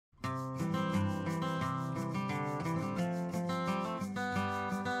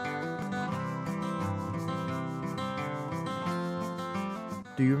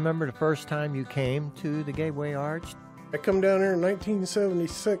Do you remember the first time you came to the Gateway Arch? I come down here in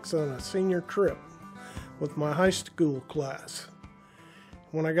 1976 on a senior trip with my high school class.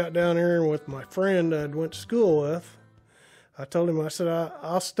 When I got down here with my friend I went to school with, I told him, I said,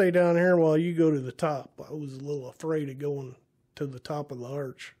 I'll stay down here while you go to the top. I was a little afraid of going to the top of the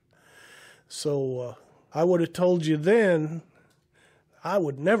arch. So I would have told you then I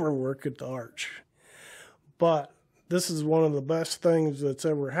would never work at the arch. But this is one of the best things that's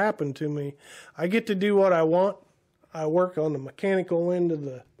ever happened to me. I get to do what I want. I work on the mechanical end of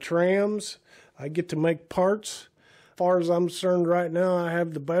the trams. I get to make parts. As far as I'm concerned right now, I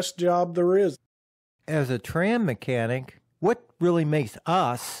have the best job there is. As a tram mechanic, what really makes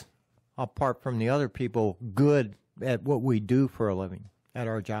us, apart from the other people, good at what we do for a living, at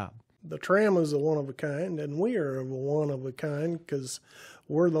our job? The tram is a one-of-a-kind, and we are a one-of-a-kind because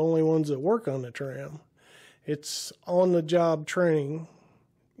we're the only ones that work on the tram. It's on-the-job training.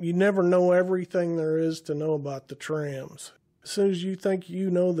 You never know everything there is to know about the trams. As soon as you think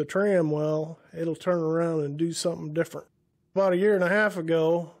you know the tram well, it'll turn around and do something different. About a year and a half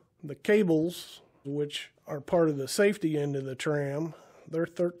ago, the cables, which are part of the safety end of the tram, they're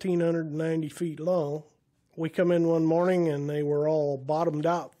 1,390 feet long. We come in one morning and they were all bottomed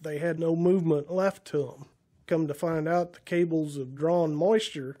out. They had no movement left to them. Come to find out, the cables have drawn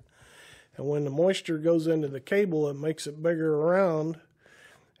moisture, and when the moisture goes into the cable, it makes it bigger around,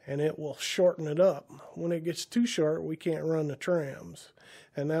 and it will shorten it up. When it gets too short, we can't run the trams.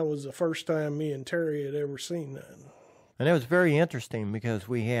 And that was the first time me and Terry had ever seen that. And it was very interesting because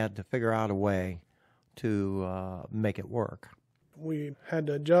we had to figure out a way to make it work. We had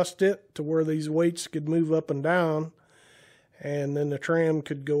to adjust it to where these weights could move up and down, and then the tram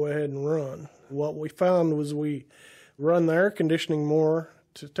could go ahead and run. What we found was we run the air conditioning more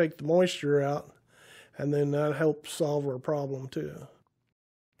to take the moisture out, and then that helped solve our problem too.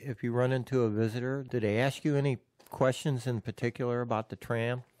 If you run into a visitor, did they ask you any questions in particular about the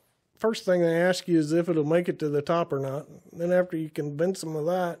tram? First thing they ask you is if it'll make it to the top or not. Then after you convince them of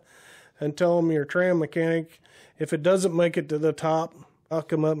that and tell them you're a tram mechanic, if it doesn't make it to the top, I'll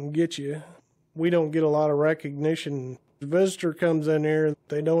come up and get you. We don't get a lot of recognition. The visitor comes in here,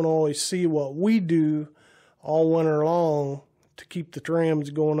 they don't always see what we do all winter long to keep the trams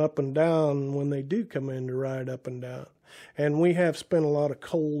going up and down when they do come in to ride up and down. And we have spent a lot of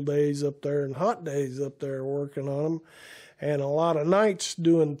cold days up there and hot days up there working on them, and a lot of nights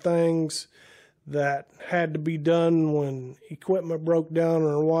doing things that had to be done when equipment broke down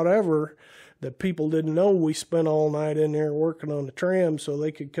or whatever that people didn't know. We spent all night in there working on the tram so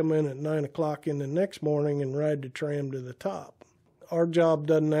they could come in at 9 o'clock in the next morning and ride the tram to the top. Our job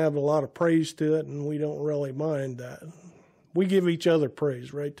doesn't have a lot of praise to it, and we don't really mind that. We give each other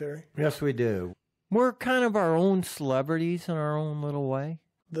praise, right, Terry? Yes, we do. We're kind of our own celebrities in our own little way.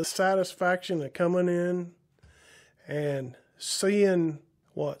 The satisfaction of coming in and seeing,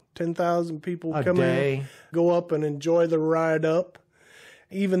 10,000 people come in, go up and enjoy the ride up,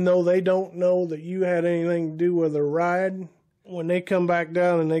 even though they don't know that you had anything to do with the ride. When they come back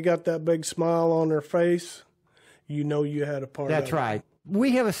down and they got that big smile on their face, you know you had a part of it. That's right.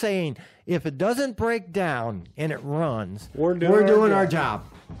 We have a saying, if it doesn't break down and it runs, we're doing our job.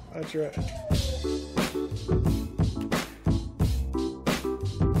 That's right.